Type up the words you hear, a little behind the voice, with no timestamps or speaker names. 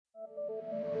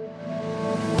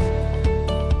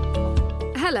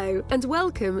Hello and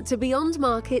welcome to Beyond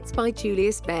Markets by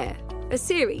Julius Baer, a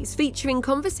series featuring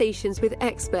conversations with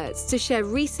experts to share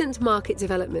recent market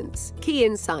developments, key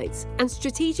insights and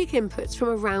strategic inputs from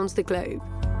around the globe.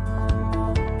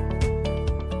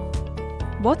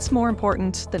 What's more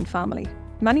important than family?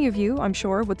 Many of you, I'm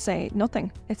sure, would say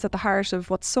nothing. It's at the heart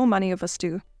of what so many of us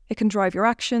do. It can drive your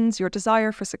actions, your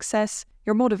desire for success,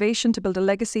 your motivation to build a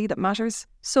legacy that matters.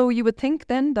 So you would think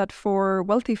then that for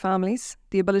wealthy families,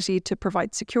 the ability to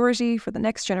provide security for the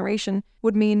next generation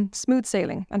would mean smooth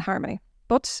sailing and harmony.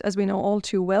 But as we know all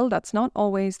too well, that's not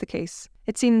always the case.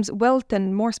 It seems wealth,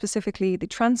 and more specifically the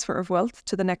transfer of wealth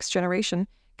to the next generation,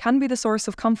 can be the source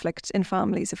of conflict in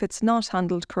families if it's not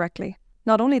handled correctly.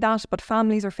 Not only that, but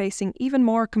families are facing even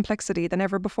more complexity than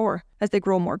ever before as they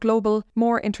grow more global,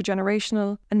 more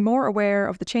intergenerational, and more aware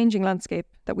of the changing landscape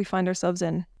that we find ourselves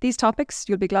in. These topics,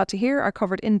 you'll be glad to hear, are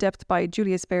covered in depth by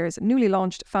Julius Baer's newly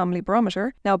launched Family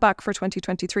Barometer, now back for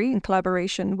 2023 in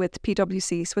collaboration with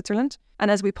PwC Switzerland. And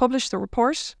as we publish the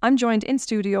report, I'm joined in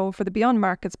studio for the Beyond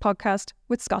Markets podcast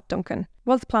with Scott Duncan,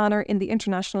 wealth planner in the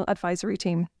international advisory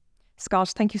team. Scott,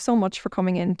 thank you so much for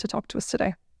coming in to talk to us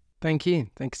today. Thank you.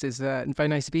 Thanks. It's very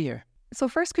nice to be here. So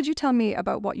first, could you tell me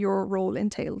about what your role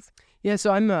entails? Yeah,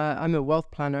 so I'm a wealth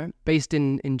planner based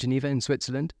in Geneva in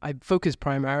Switzerland. I focus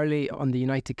primarily on the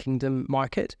United Kingdom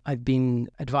market. I've been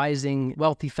advising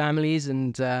wealthy families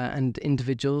and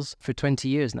individuals for 20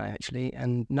 years now, actually.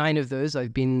 And 9 of those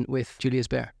I've been with Julius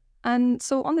Baer. And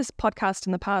so on this podcast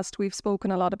in the past, we've spoken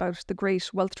a lot about the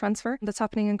great wealth transfer that's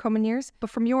happening in coming years.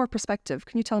 But from your perspective,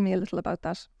 can you tell me a little about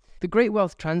that? The Great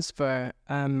Wealth Transfer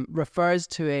refers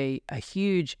to a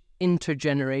huge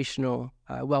intergenerational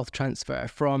wealth transfer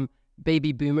from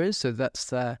baby boomers, so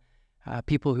that's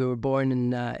people who were born in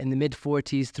the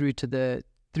mid-40s through to the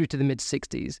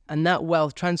mid-60s, and that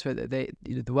wealth transfer that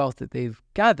the wealth that they've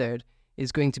gathered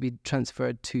is going to be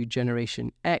transferred to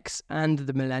Generation X and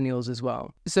the millennials as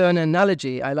well. So an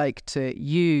analogy I like to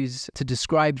use to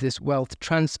describe this wealth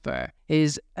transfer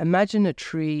is imagine a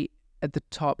tree at the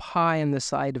top high on the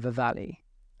side of a valley.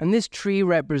 And this tree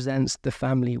represents the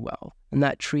family wealth. And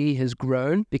that tree has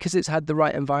grown because it's had the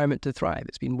right environment to thrive.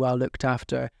 It's been well looked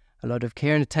after. A lot of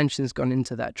care and attention has gone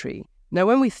into that tree. Now,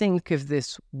 when we think of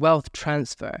this wealth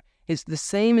transfer, it's the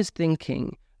same as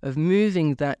thinking of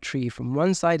moving that tree from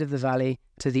one side of the valley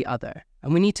to the other.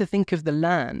 And we need to think of the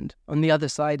land on the other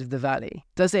side of the valley.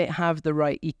 Does it have the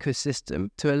right ecosystem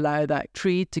to allow that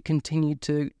tree to continue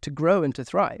to grow and to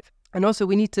thrive? And also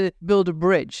we need to build a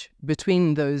bridge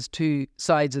between those two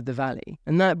sides of the valley.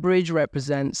 And that bridge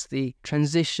represents the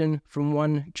transition from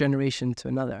one generation to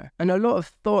another. And a lot of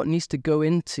thought needs to go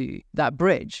into that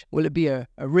bridge. Will it be a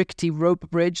rickety rope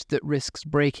bridge that risks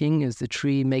breaking as the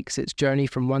tree makes its journey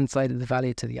from one side of the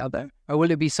valley to the other? Or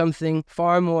will it be something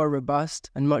far more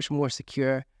robust and much more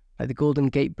secure, like the Golden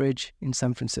Gate Bridge in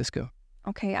San Francisco?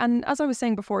 Okay, and as I was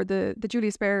saying before, the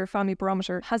Julius Baer Family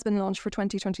Barometer has been launched for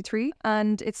 2023,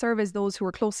 and it surveys those who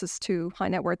are closest to high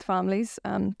net worth families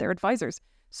and their advisors.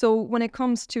 So when it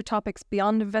comes to topics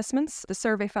beyond investments, the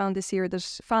survey found this year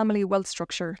that family wealth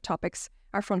structure topics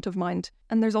are front of mind.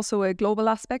 And there's also a global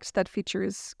aspect that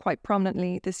features quite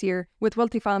prominently this year. With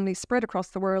wealthy families spread across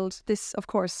the world, this, of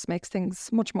course, makes things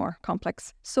much more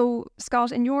complex. So,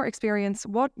 Scott, in your experience,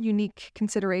 what unique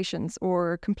considerations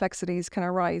or complexities can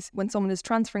arise when someone is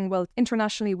transferring wealth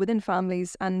internationally within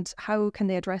families, and how can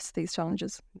they address these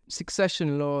challenges?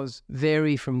 Succession laws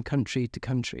vary from country to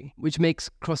country, which makes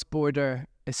cross-border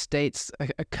estates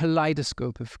a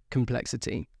kaleidoscope of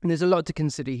complexity. And there's a lot to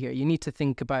consider here. You need to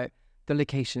think about the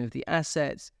location of the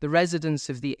assets, the residence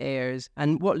of the heirs,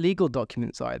 and what legal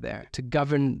documents are there to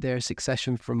govern their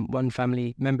succession from one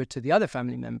family member to the other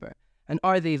family member. And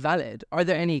are they valid? Are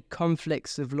there any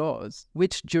conflicts of laws?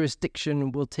 Which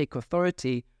jurisdiction will take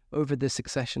authority over the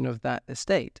succession of that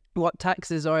estate? What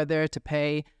taxes are there to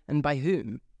pay and by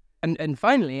whom? And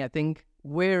finally, I think,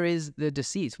 where is the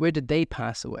deceased? Where did they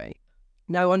pass away?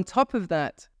 Now, on top of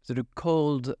that sort of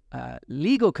cold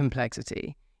legal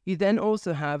complexity, you then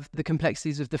also have the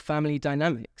complexities of the family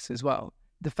dynamics as well.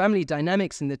 The family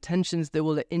dynamics and the tensions that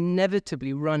will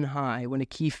inevitably run high when a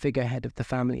key figurehead of the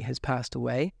family has passed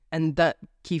away. And that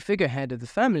key figurehead of the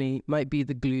family might be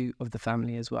the glue of the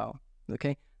family as well.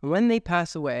 Okay? And when they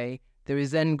pass away, there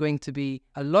is then going to be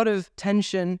a lot of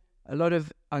tension, a lot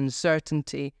of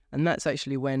uncertainty, and that's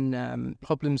actually when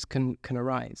problems can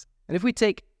arise. And if we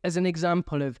take as an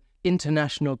example of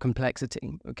international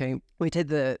complexity, okay, we take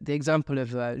the example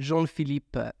of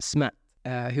Jean-Philippe Smat,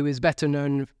 who is better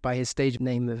known by his stage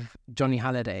name of Johnny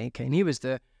Hallyday, okay, and he was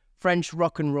the French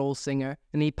rock and roll singer,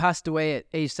 and he passed away at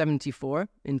age 74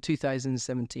 in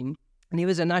 2017. And he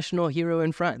was a national hero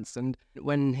in France. And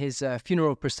when his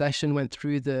funeral procession went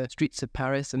through the streets of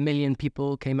Paris, 1 million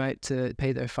people came out to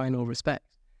pay their final respects.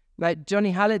 Now,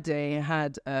 Johnny Halliday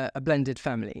had a blended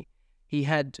family. He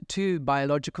had 2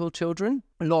 biological children,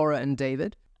 Laura and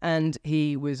David, and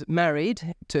he was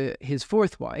married to his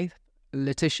 4th wife,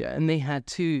 Letitia, and they had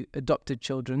 2 adopted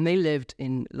children. They lived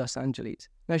in Los Angeles.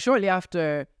 Now, shortly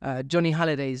after Johnny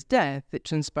Halliday's death, it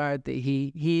transpired that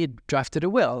he had drafted a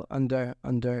will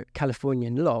under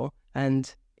Californian law,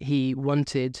 and he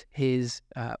wanted his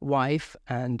wife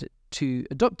and 2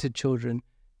 adopted children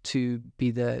to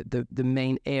be the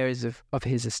main heirs of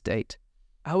his estate.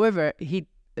 However, he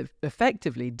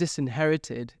effectively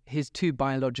disinherited his 2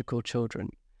 biological children,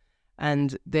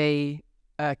 and they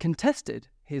contested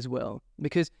his will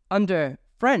because under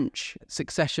French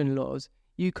succession laws,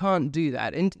 you can't do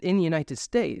that. In the United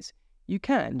States, you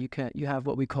have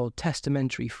what we call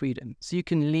testamentary freedom. So you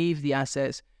can leave the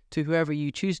assets to whoever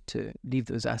you choose to leave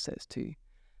those assets to.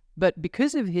 But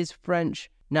because of his French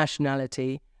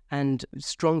nationality and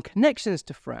strong connections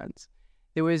to France,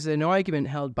 there was an argument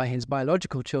held by his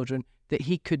biological children that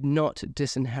he could not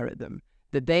disinherit them,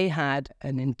 that they had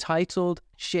an entitled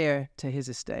share to his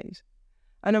estate.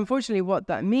 And unfortunately, what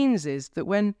that means is that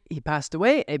when he passed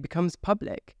away, it becomes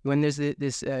public. When there's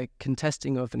this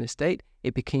contesting of an estate,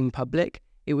 it became public.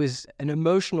 It was an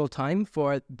emotional time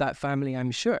for that family, I'm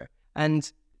sure.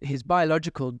 And his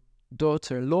biological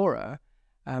daughter, Laura,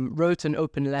 wrote an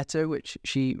open letter, which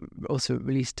she also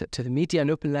released to the media, an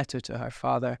open letter to her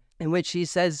father, in which she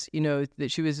says,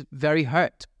 that she was very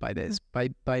hurt by this,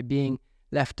 by being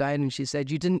left out. And she said,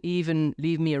 you didn't even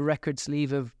leave me a record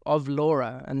sleeve of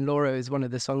Laura. And Laura is one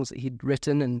of the songs that he'd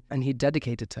written and he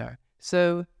dedicated to her.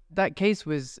 So that case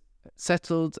was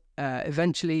settled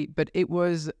eventually, but it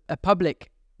was a public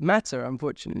matter,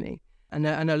 unfortunately, and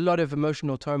a lot of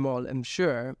emotional turmoil, I'm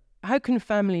sure. How can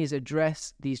families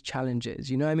address these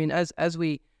challenges? As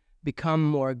we become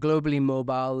more globally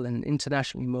mobile and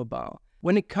internationally mobile,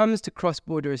 when it comes to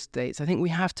cross-border estates, I think we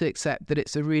have to accept that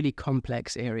it's a really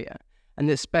complex area and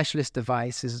that specialist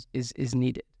advice is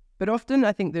needed. But often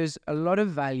I think there's a lot of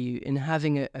value in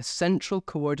having a central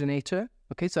coordinator.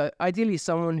 Okay, so ideally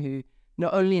someone who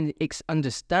not only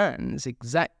understands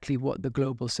exactly what the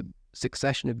global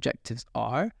succession objectives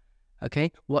are,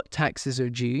 okay, what taxes are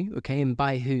due, okay, and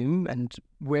by whom, and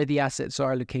where the assets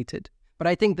are located. But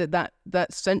I think that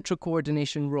central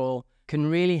coordination role can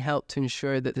really help to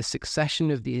ensure that the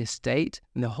succession of the estate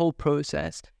and the whole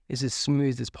process is as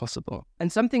smooth as possible.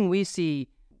 And something we see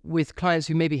with clients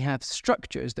who maybe have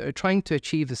structures that are trying to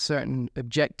achieve a certain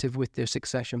objective with their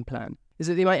succession plan is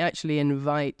that they might actually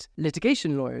invite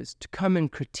litigation lawyers to come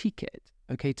and critique it,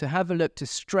 okay, to have a look, to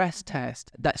stress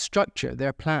test that structure,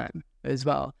 their plan as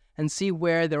well, and see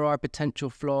where there are potential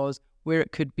flaws, where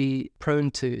it could be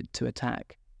prone to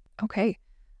attack. Okay.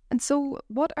 And so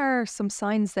what are some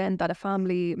signs then that a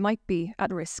family might be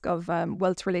at risk of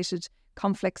wealth-related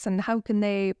conflicts, and how can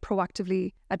they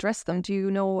proactively address them? Do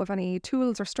you know of any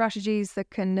tools or strategies that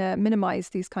can minimize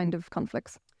these kind of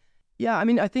conflicts? Yeah,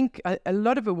 I think a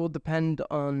lot of it will depend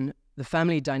on the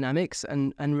family dynamics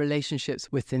and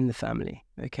relationships within the family,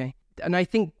 okay? And I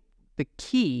think the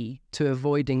key to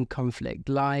avoiding conflict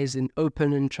lies in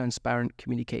open and transparent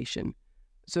communication.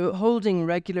 So holding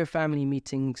regular family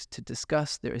meetings to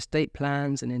discuss their estate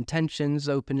plans and intentions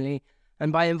openly,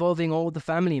 and by involving all the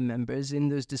family members in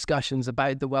those discussions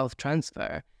about the wealth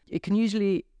transfer, it can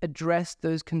usually address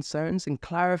those concerns and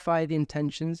clarify the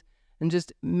intentions and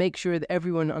just make sure that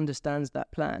everyone understands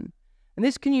that plan. And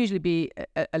this can usually be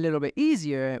a little bit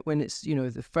easier when it's,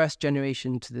 the first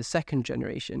generation to the second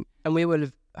generation. And we will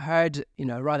have heard,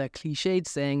 a rather cliched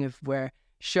saying of where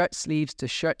shirt sleeves to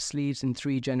shirt sleeves in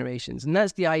 3 generations. And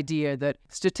that's the idea that,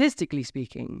 statistically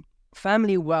speaking,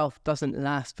 family wealth doesn't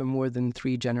last for more than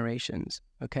 3 generations,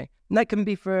 okay? And that can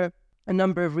be for a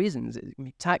number of reasons. It can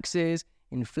be taxes,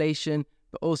 inflation,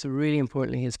 but also really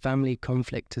importantly is family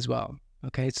conflict as well,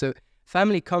 okay? So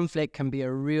family conflict can be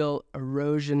a real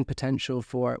erosion potential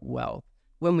for wealth.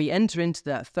 When we enter into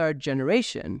that 3rd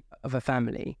generation of a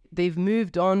family, they've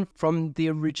moved on from the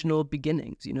original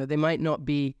beginnings. They might not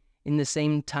be in the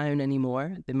same town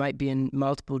anymore. They might be in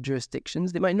multiple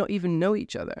jurisdictions. They might not even know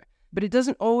each other. But it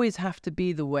doesn't always have to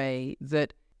be the way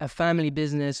that a family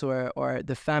business or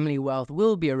the family wealth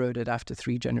will be eroded after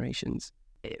 3 generations.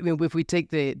 If we take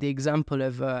the example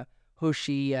of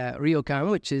Hoshi Ryokan,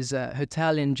 which is a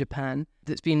hotel in Japan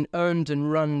that's been owned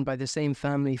and run by the same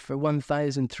family for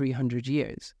 1,300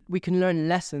 years, we can learn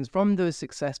lessons from those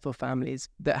successful families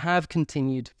that have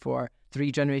continued for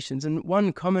 3 generations. And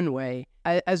one common way,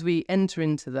 as we enter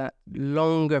into that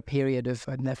longer period of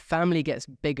when the family gets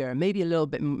bigger, maybe a little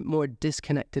bit more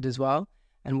disconnected as well.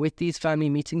 And with these family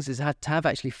meetings is had to have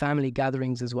actually family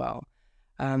gatherings as well.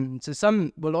 So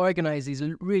some will organize these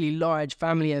really large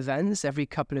family events every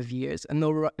couple of years, and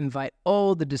they'll invite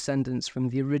all the descendants from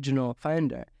the original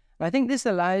founder. And I think this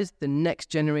allows the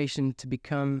next generation to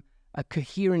become a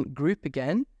coherent group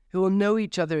again, who will know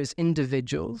each other as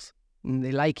individuals, and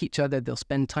they like each other, they'll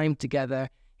spend time together.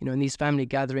 In these family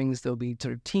gatherings, there'll be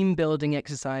sort of team building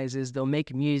exercises, they'll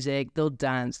make music, they'll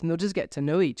dance, and they'll just get to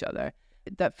know each other.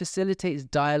 That facilitates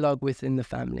dialogue within the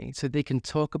family, so they can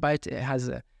talk about it. It has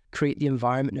create the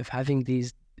environment of having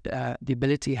these, the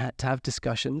ability to have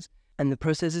discussions, and the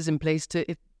process is in place to,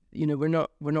 we're not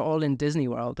all in Disney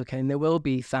World, okay, and there will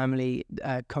be family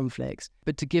conflicts,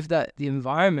 but to give that the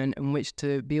environment in which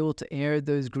to be able to air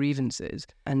those grievances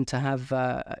and to have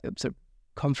sort of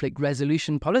conflict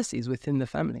resolution policies within the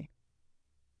family.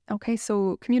 Okay,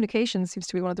 so communication seems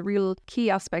to be one of the real key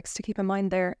aspects to keep in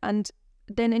mind there. And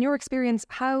then in your experience,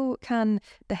 how can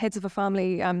the heads of a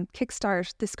family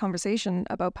kickstart this conversation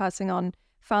about passing on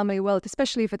family wealth,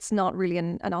 especially if it's not really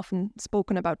an often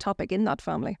spoken about topic in that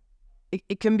family?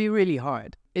 It can be really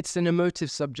hard. It's an emotive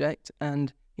subject,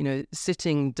 and,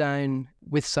 sitting down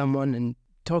with someone and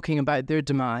talking about their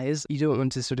demise, you don't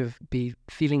want to sort of be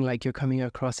feeling like you're coming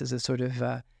across as a sort of,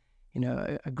 a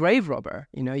grave robber.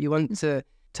 You want to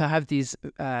have these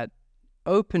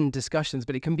open discussions,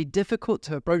 but it can be difficult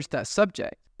to approach that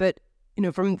subject. But,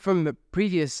 from a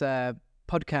previous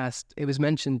podcast, it was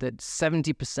mentioned that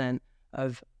 70%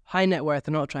 of high net worth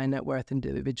and ultra high net worth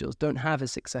individuals don't have a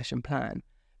succession plan.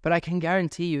 But I can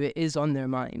guarantee you it is on their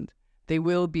mind. They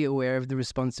will be aware of the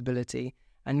responsibility.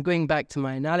 And going back to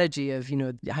my analogy of,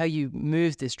 how you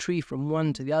move this tree from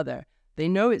one to the other, they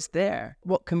know it's there.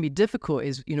 What can be difficult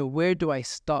is, where do I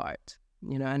start?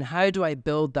 And how do I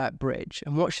build that bridge?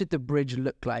 And what should the bridge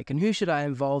look like? And who should I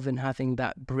involve in having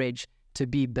that bridge to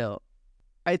be built?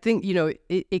 I think,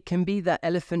 it can be that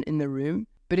elephant in the room,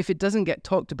 but if it doesn't get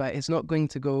talked about, it's not going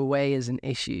to go away as an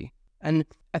issue. And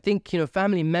I think,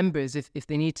 family members, if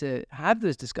they need to have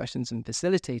those discussions and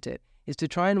facilitate it, is to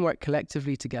try and work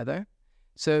collectively together.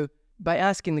 So by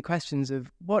asking the questions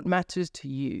of what matters to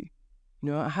you,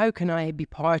 how can I be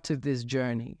part of this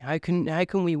journey? How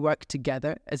can we work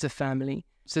together as a family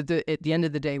so that at the end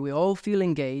of the day, we all feel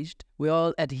engaged, we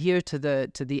all adhere to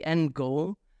the end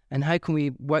goal, and how can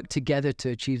we work together to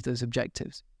achieve those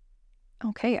objectives?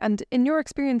 Okay, and in your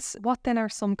experience, what then are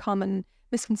some common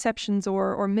misconceptions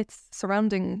or myths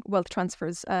surrounding wealth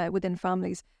transfers within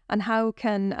families, and how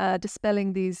can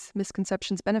dispelling these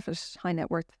misconceptions benefit high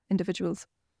net worth individuals?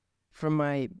 From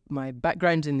my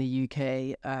background in the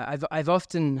UK, I've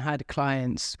often had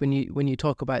clients, when you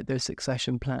talk about their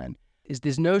succession plan, is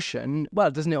this notion,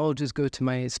 well, doesn't it all just go to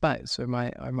my spouse or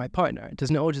my partner?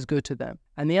 Doesn't it all just go to them?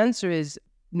 And the answer is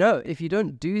no. If you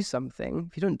don't do something,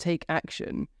 if you don't take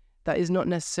action, that is not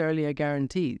necessarily a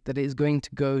guarantee that it is going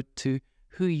to go to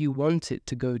who you want it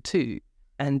to go to.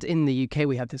 And in the UK,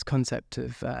 we have this concept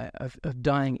of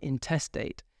dying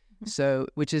intestate. So,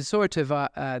 which is sort of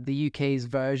the UK's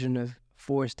version of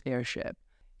forced heirship.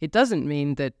 It doesn't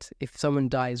mean that if someone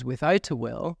dies without a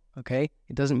will, okay,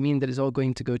 it doesn't mean that it's all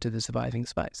going to go to the surviving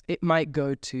spouse. It might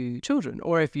go to children,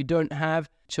 or if you don't have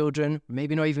children,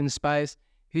 maybe not even a spouse,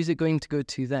 who's it going to go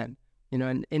to then?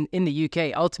 And in the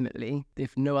UK, ultimately,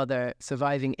 if no other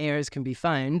surviving heirs can be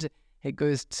found, it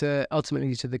goes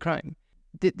ultimately to the crown.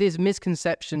 There's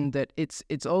misconception that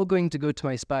it's all going to go to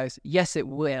my spouse. Yes, it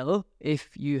will, if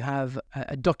you have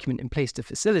a document in place to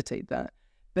facilitate that.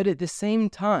 But at the same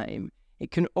time,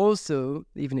 it can also,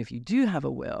 even if you do have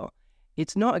a will,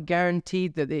 it's not a guarantee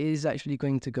that it is actually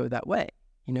going to go that way.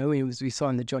 As we saw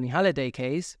in the Johnny Halliday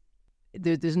case,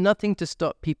 there's nothing to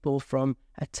stop people from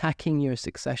attacking your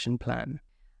succession plan.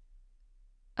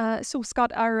 So,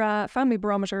 Scott, our Family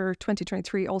Barometer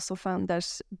 2023 also found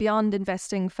that beyond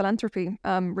investing, philanthropy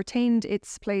retained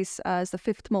its place as the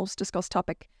 5th most discussed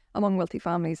topic among wealthy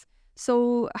families.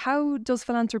 So how does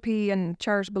philanthropy and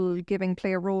charitable giving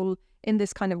play a role in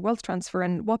this kind of wealth transfer,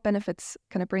 and what benefits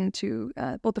can it bring to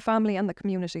both the family and the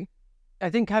community? I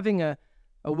think having a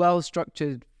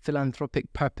well-structured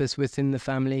philanthropic purpose within the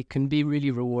family can be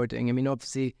really rewarding. I mean,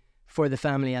 obviously, for the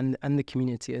family and the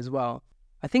community as well.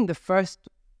 I think the first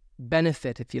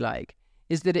benefit, if you like,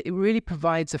 is that it really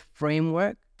provides a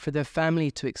framework for the family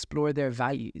to explore their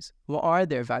values. What are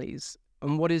their values?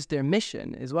 And what is their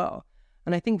mission as well?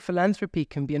 And I think philanthropy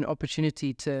can be an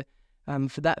opportunity to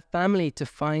for that family to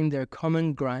find their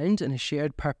common ground and a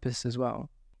shared purpose as well.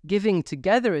 Giving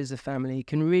together as a family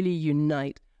can really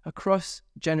unite across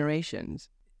generations.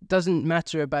 It doesn't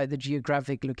matter about the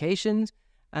geographic locations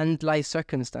and life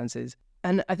circumstances.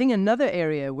 And I think another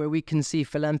area where we can see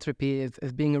philanthropy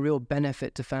as being a real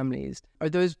benefit to families are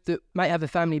those that might have a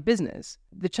family business.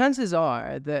 The chances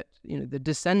are that, the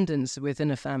descendants within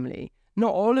a family,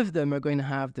 not all of them are going to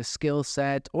have the skill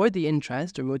set or the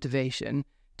interest or motivation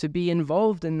to be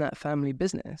involved in that family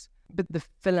business. But the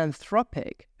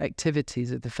philanthropic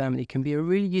activities of the family can be a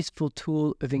really useful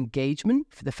tool of engagement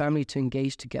for the family to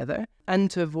engage together and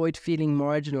to avoid feeling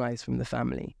marginalized from the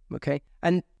family. Okay.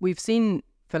 And we've seen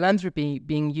philanthropy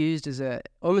being used as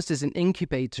almost as an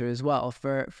incubator as well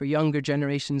for younger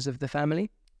generations of the family.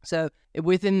 So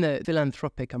within the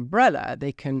philanthropic umbrella,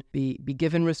 they can be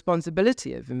given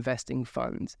responsibility of investing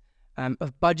funds,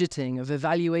 of budgeting, of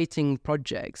evaluating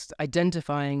projects,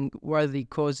 identifying worthy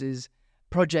causes,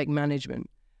 project management,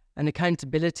 and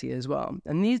accountability as well.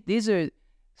 And these are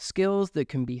skills that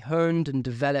can be honed and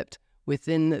developed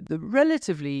within the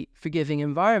relatively forgiving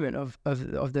environment of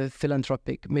the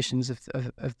philanthropic missions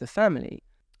of the family.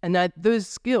 And that those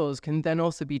skills can then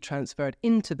also be transferred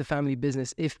into the family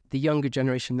business if the younger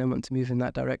generation then want to move in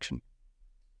that direction.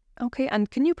 Okay, and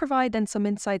can you provide then some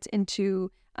insights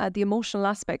into the emotional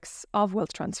aspects of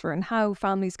wealth transfer and how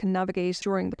families can navigate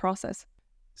during the process?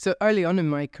 So early on in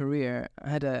my career, I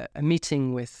had a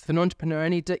meeting with an entrepreneur,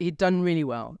 and he'd done really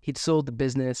well. He'd sold the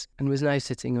business and was now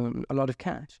sitting on a lot of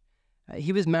cash.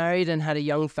 He was married and had a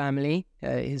young family.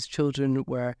 His children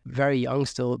were very young,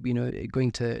 still,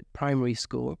 going to primary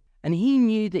school. And he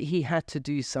knew that he had to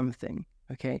do something,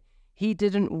 okay? He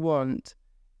didn't want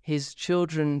his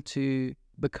children to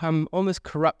become almost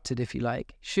corrupted, if you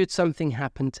like, should something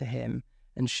happen to him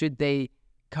and should they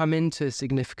come into a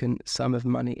significant sum of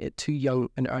money at too young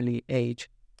an early age.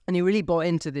 And he really bought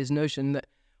into this notion that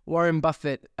Warren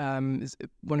Buffett is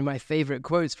one of my favorite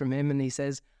quotes from him, and he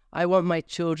says, "I want my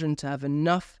children to have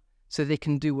enough so they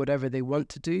can do whatever they want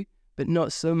to do, but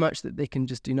not so much that they can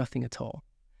just do nothing at all."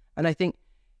 And I think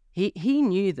he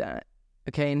knew that,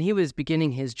 okay, and he was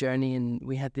beginning his journey, and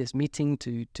we had this meeting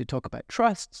to talk about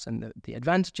trusts and the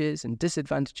advantages and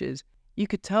disadvantages. You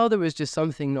could tell there was just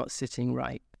something not sitting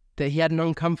right, that he had an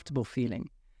uncomfortable feeling.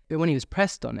 But when he was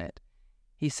pressed on it,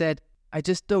 he said, "I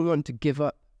just don't want to give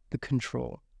up the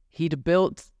control." He'd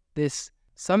built this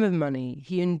sum of money.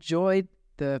 He enjoyed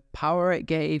the power it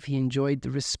gave. He enjoyed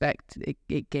the respect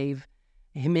it gave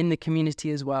him in the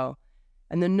community as well.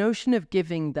 And the notion of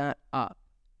giving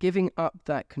up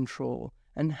that control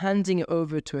and handing it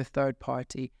over to a third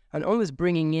party and almost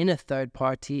bringing in a third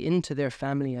party into their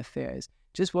family affairs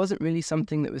just wasn't really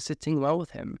something that was sitting well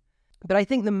with him. But I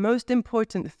think the most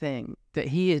important thing that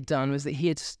he had done was that he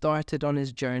had started on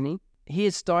his journey. He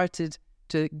had started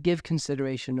to give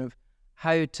consideration of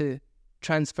how to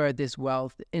transfer this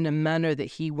wealth in a manner that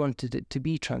he wanted it to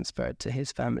be transferred to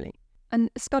his family.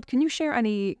 And Scott, can you share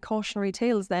any cautionary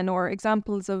tales then, or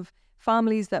examples of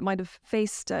families that might have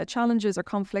faced challenges or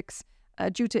conflicts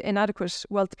due to inadequate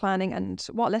wealth planning, and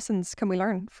what lessons can we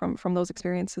learn from those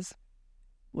experiences?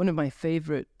 One of my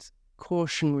favourite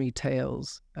cautionary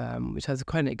tales, which has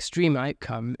quite an extreme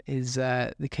outcome, is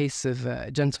the case of a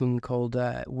gentleman called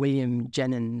William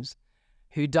Jennings,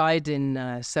 who died in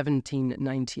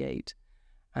 1798.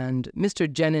 And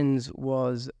Mr. Jennings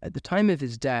was, at the time of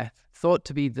his death, thought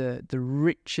to be the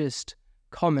richest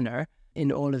commoner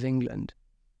in all of England.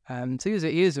 So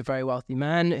he was a very wealthy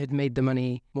man, had made the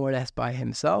money more or less by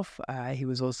himself. He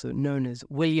was also known as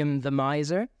William the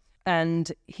Miser.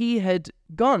 And he had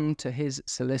gone to his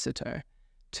solicitor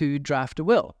to draft a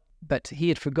will, but he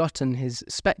had forgotten his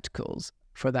spectacles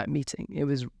for that meeting. It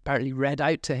was apparently read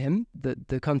out to him,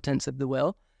 the contents of the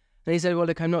will. And he said, "Well,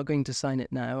 look, I'm not going to sign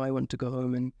it now. I want to go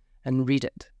home and read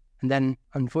it." And then,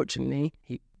 unfortunately,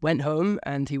 he went home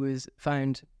and he was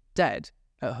found dead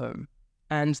at home.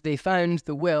 And they found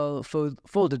the will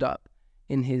folded up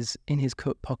in his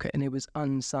coat pocket, and it was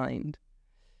unsigned.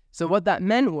 So what that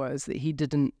meant was that he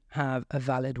didn't have a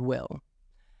valid will.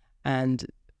 And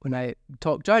when I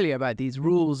talked earlier about these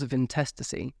rules of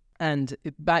intestacy, and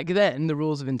back then the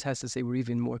rules of intestacy were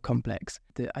even more complex.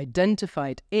 The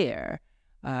identified heir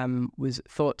was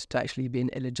thought to actually be an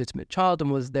illegitimate child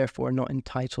and was therefore not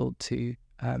entitled to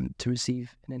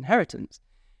receive an inheritance.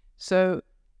 So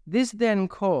this then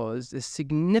caused a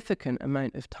significant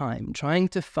amount of time trying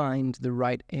to find the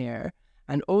right heir,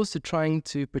 and also trying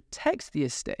to protect the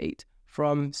estate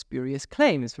from spurious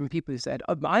claims from people who said,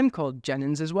 "Oh, I'm called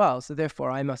Jennings as well, so therefore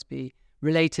I must be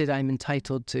related. I'm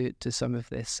entitled to some of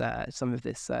this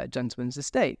gentleman's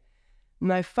estate."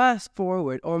 Now, fast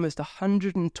forward almost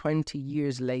 120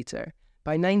 years later,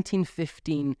 by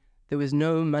 1915, there was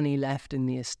no money left in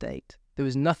the estate. There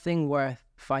was nothing worth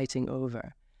fighting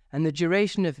over. And the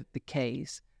duration of the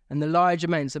case and the large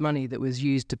amounts of money that was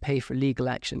used to pay for legal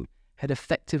action had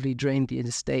effectively drained the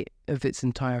estate of its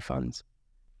entire funds.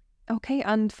 Okay,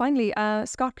 and finally,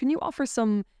 Scott, can you offer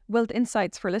some wealth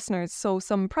insights for listeners? So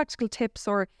some practical tips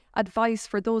or advice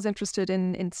for those interested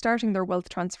in starting their wealth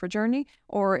transfer journey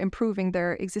or improving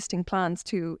their existing plans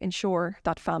to ensure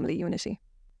that family unity?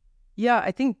 Yeah,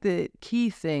 I think the key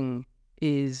thing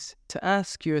is to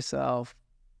ask yourself,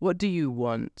 what do you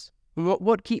want? And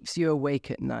what keeps you awake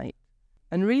at night?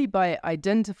 And really by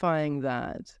identifying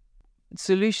that,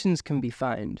 solutions can be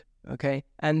found, okay?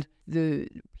 And the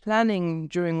planning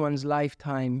during one's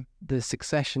lifetime, the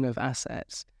succession of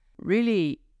assets,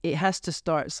 really it has to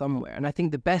start somewhere. And I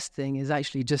think the best thing is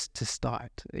actually just to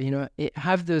start,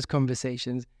 have those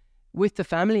conversations with the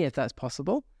family if that's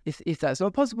possible. If that's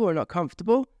not possible or not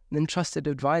comfortable, then trusted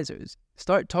advisors.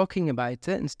 Start talking about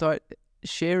it and start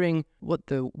sharing what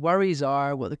the worries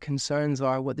are, what the concerns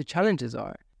are, what the challenges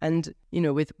are. And,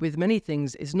 with many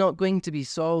things, it's not going to be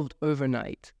solved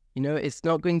overnight. It's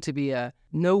not going to be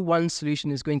no one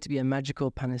solution is going to be a magical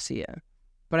panacea.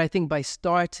 But I think by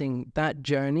starting that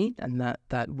journey and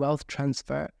that wealth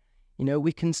transfer,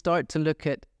 we can start to look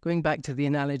at, going back to the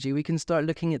analogy, we can start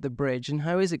looking at the bridge and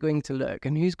how is it going to look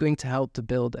and who's going to help to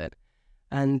build it.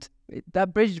 And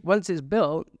that bridge, once it's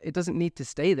built, it doesn't need to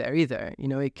stay there either.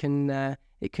 It can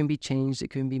be changed, it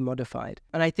can be modified.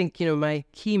 And I think, my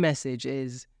key message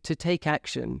is to take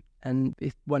action. And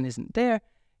if one isn't there,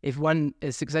 if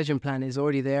a succession plan is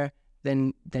already there,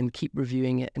 then keep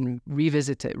reviewing it and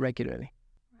revisit it regularly.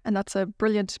 And that's a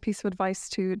brilliant piece of advice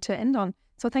to end on.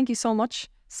 So thank you so much,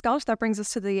 Scott. That brings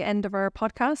us to the end of our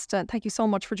podcast. Thank you so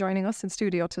much for joining us in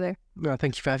studio today. No,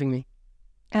 thank you for having me.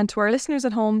 And to our listeners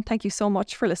at home, thank you so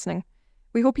much for listening.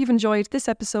 We hope you've enjoyed this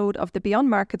episode of the Beyond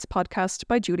Markets podcast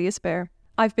by Julius Baer.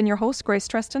 I've been your host, Grace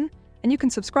Treston, and you can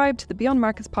subscribe to the Beyond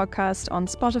Markets podcast on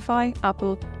Spotify,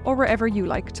 Apple, or wherever you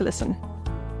like to listen.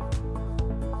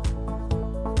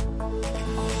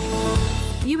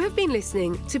 You have been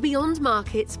listening to Beyond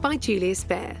Markets by Julius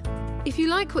Baer. If you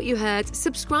like what you heard,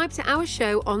 subscribe to our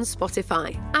show on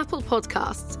Spotify, Apple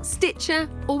Podcasts, Stitcher,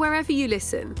 or wherever you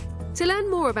listen. To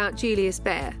learn more about Julius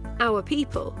Baer, our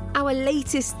people, our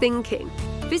latest thinking,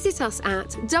 visit us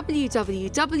at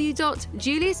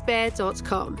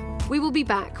www.juliusbaer.com. We will be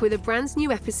back with a brand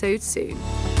new episode soon.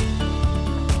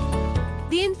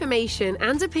 The information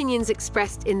and opinions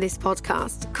expressed in this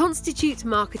podcast constitute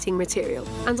marketing material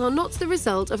and are not the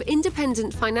result of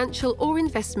independent financial or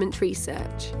investment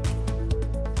research.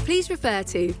 Please refer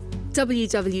to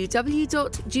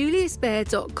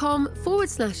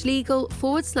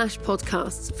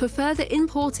www.juliusbaer.com/legal/podcasts for further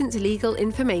important legal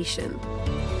information.